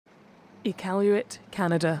Iqaluit,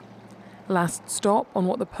 Canada. Last stop on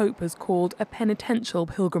what the Pope has called a penitential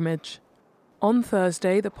pilgrimage. On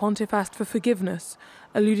Thursday, the pontiff asked for forgiveness,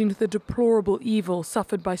 alluding to the deplorable evil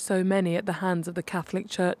suffered by so many at the hands of the Catholic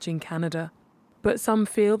Church in Canada. But some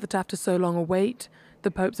feel that after so long a wait,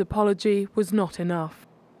 the Pope's apology was not enough.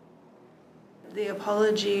 The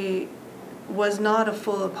apology was not a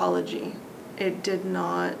full apology. It did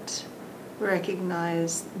not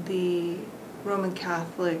recognize the Roman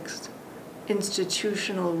Catholics'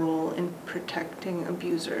 institutional role in protecting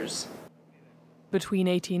abusers. Between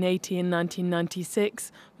 1880 and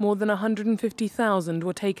 1996, more than 150,000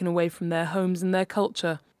 were taken away from their homes and their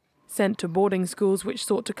culture, sent to boarding schools which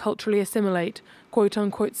sought to culturally assimilate,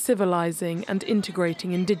 quote-unquote civilizing and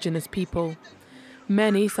integrating indigenous people.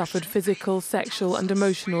 Many suffered physical, sexual and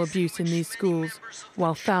emotional abuse in these schools,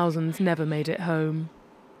 while thousands never made it home.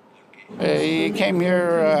 He came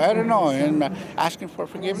here, I don't know, and asking for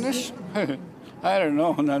forgiveness? I don't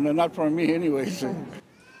know, not for me anyways.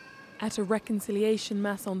 At a reconciliation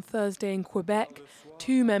mass on Thursday in Quebec,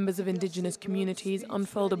 two members of Indigenous communities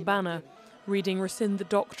unfurled a banner reading "Rescind the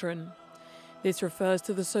Doctrine." This refers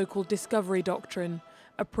to the so-called Discovery Doctrine,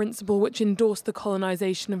 a principle which endorsed the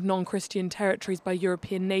colonization of non-Christian territories by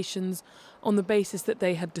European nations on the basis that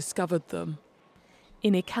they had discovered them.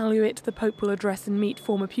 In Iqaluit, the Pope will address and meet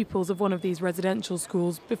former pupils of one of these residential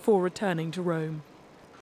schools before returning to Rome.